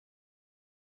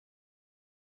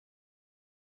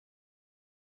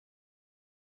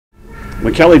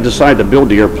When Kelly decided to build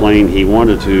the airplane, he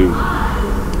wanted to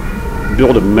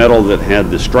build a metal that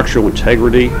had the structural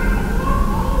integrity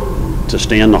to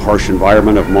stand the harsh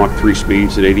environment of Mach 3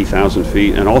 speeds at 80,000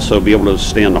 feet, and also be able to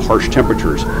stand the harsh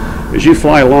temperatures. As you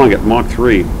fly along at Mach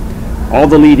 3, all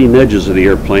the leading edges of the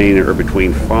airplane are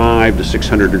between 500 to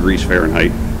 600 degrees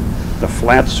Fahrenheit. The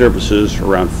flat surfaces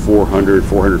around 400,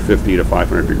 450 to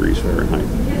 500 degrees Fahrenheit.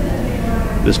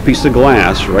 This piece of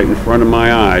glass right in front of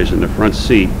my eyes in the front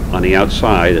seat on the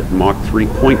outside at Mach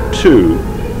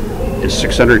 3.2 is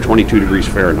 622 degrees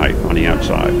Fahrenheit on the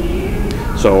outside.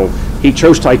 So he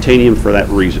chose titanium for that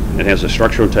reason. It has a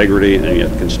structural integrity and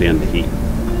it can stand the heat.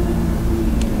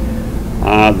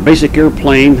 The basic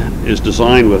airplane is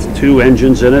designed with two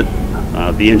engines in it.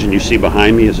 The engine you see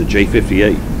behind me is a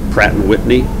J58 Pratt &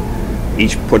 Whitney,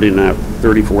 each putting out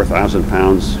 34,000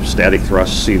 pounds static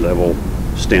thrust, sea level,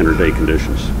 standard day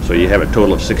conditions. So you have a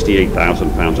total of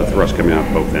 68,000 pounds of thrust coming out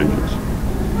of both engines.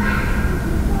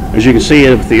 As you can see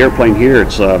with the airplane here,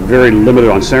 it's very limited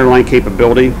on centerline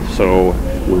capability. So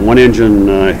when one engine,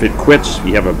 if it quits,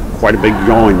 you have quite a big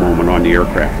yawing moment on the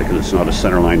aircraft because it's not a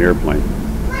centerline airplane.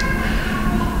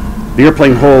 The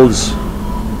airplane holds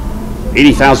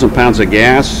 80,000 pounds of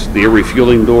gas. The air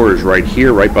refueling door is right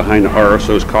here, right behind the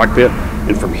RSO's cockpit.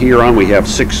 And from here on, we have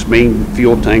 6 main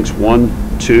fuel tanks,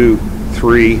 1, 2,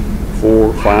 3,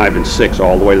 4, 5, and 6,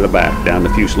 all the way to the back, down the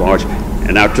fuselage,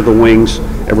 and out to the wings,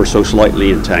 ever so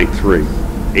slightly in tank 3.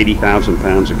 80,000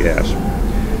 pounds of gas.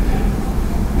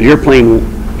 The airplane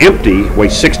empty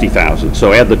weighs 60,000,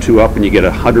 so add the two up and you get a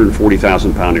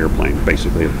 140,000 pound airplane,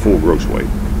 basically at full gross weight.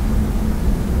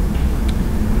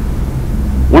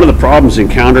 One of the problems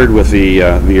encountered with the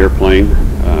airplane,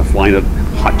 flying at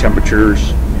hot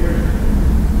temperatures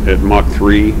at Mach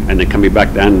 3 and then coming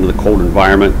back down into the cold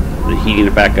environment, and heating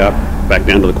it back up, back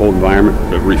down to the cold environment,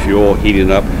 the refuel, heating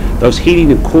it up. Those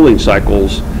heating and cooling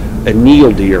cycles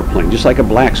annealed the airplane, just like a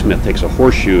blacksmith takes a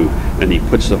horseshoe and he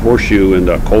puts the horseshoe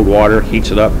into cold water,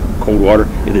 heats it up, cold water,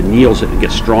 it anneals it and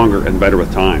gets stronger and better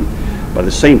with time. By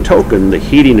the same token, the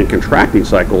heating and contracting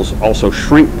cycles also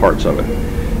shrink parts of it.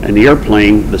 And the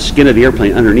airplane, the skin of the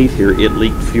airplane underneath here, it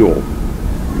leaked fuel.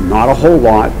 Not a whole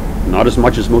lot, not as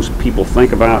much as most people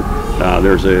think about.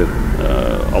 There's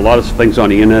a lot of things on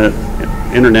the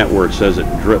internet where it says it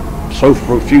dripped so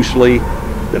profusely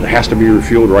that it has to be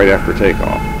refueled right after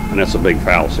takeoff, and that's a big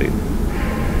fallacy.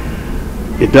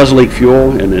 It does leak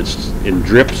fuel, and it's in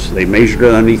drips. They measured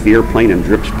it underneath the airplane in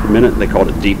drips per minute. They called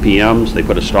it DPMs. They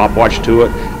put a stopwatch to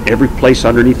it. Every place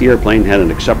underneath the airplane had an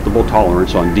acceptable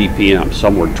tolerance on DPM.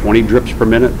 Some were 20 drips per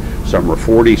minute, some were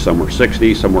 40, some were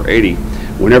 60, some were 80.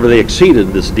 Whenever they exceeded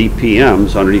this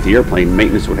DPMs underneath the airplane,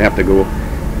 maintenance would have to go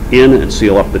in and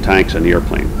seal up the tanks on the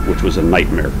airplane, which was a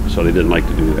nightmare, so they didn't like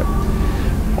to do that.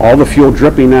 All the fuel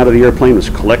dripping out of the airplane was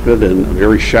collected in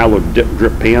very shallow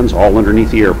drip pans all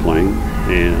underneath the airplane,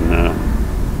 and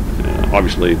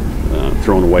obviously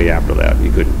thrown away after that.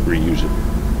 You couldn't reuse it.